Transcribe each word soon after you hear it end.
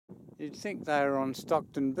You'd think they were on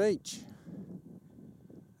Stockton Beach.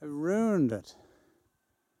 They've ruined it.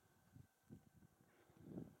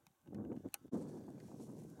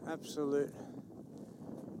 Absolute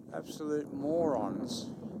morons.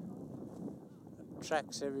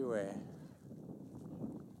 Tracks everywhere.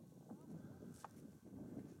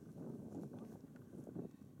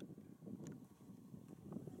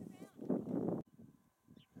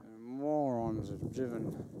 And morons have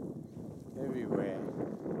driven everywhere.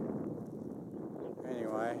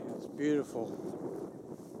 Anyway, it's beautiful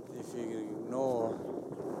if you can ignore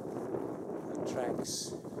the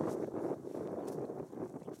tracks.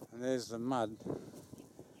 And there's the mud.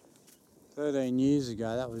 13 years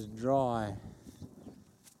ago that was dry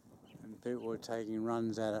and people were taking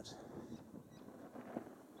runs at it.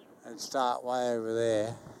 They'd start way over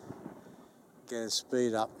there, get a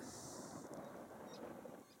speed up,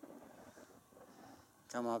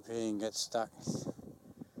 come up here and get stuck.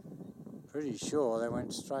 Pretty sure they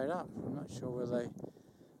went straight up. I'm not sure whether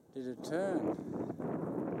they did a turn.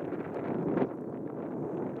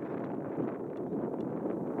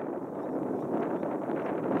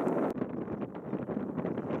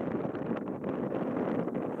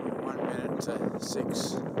 To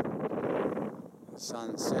 6, the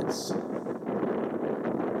sun sets.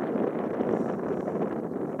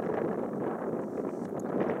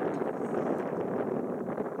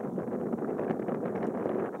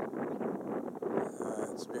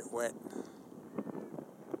 It's a bit wet.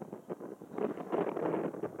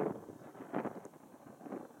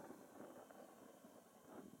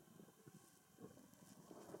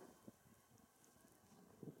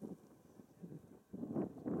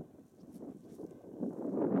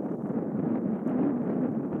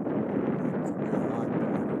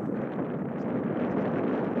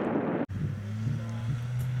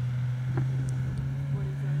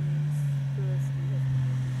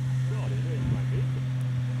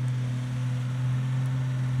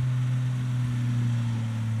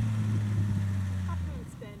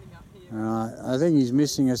 I think he's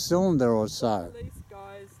missing a cylinder or so. These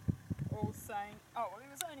guys all saying, oh, well, he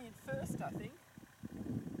was only in first, I think.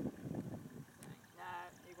 Nah,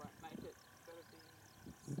 he won't make it. Got to be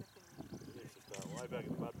second. He's just way back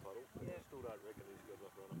in the mud puddle. Yeah. I still don't reckon he's got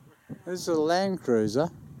enough runner. This is a Land Cruiser. Is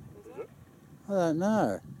it? I don't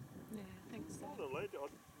know. Yeah, I think so. I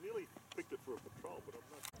nearly picked it for a patrol, but I'm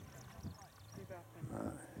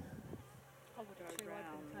not.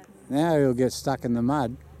 Now he'll get stuck in the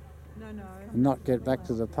mud. No. And not get back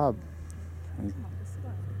to the pub.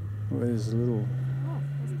 Where's a little...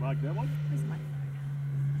 Does he like that one? Listen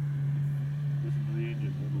to the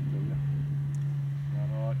engine, it'll tell you.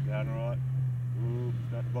 Going right. Ooh,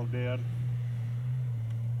 starting to bog down.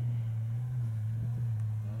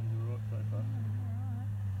 No, you're right so far.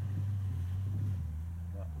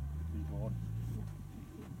 No, he's on.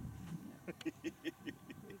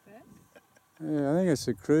 Yeah, I think it's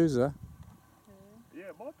a cruiser. Yeah,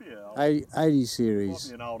 it might be an 80 series.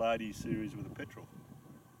 Might be an old 80s series with a petrol.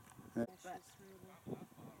 Yeah.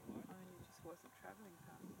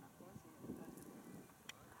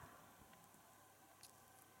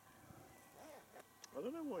 I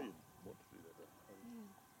don't know why you'd want to do that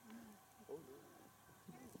though.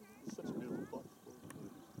 It's such a beautiful place.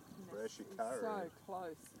 Crash your car so around.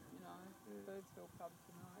 close, you know. Yeah. Birdsville pub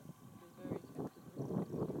tonight. I'd be very tempted.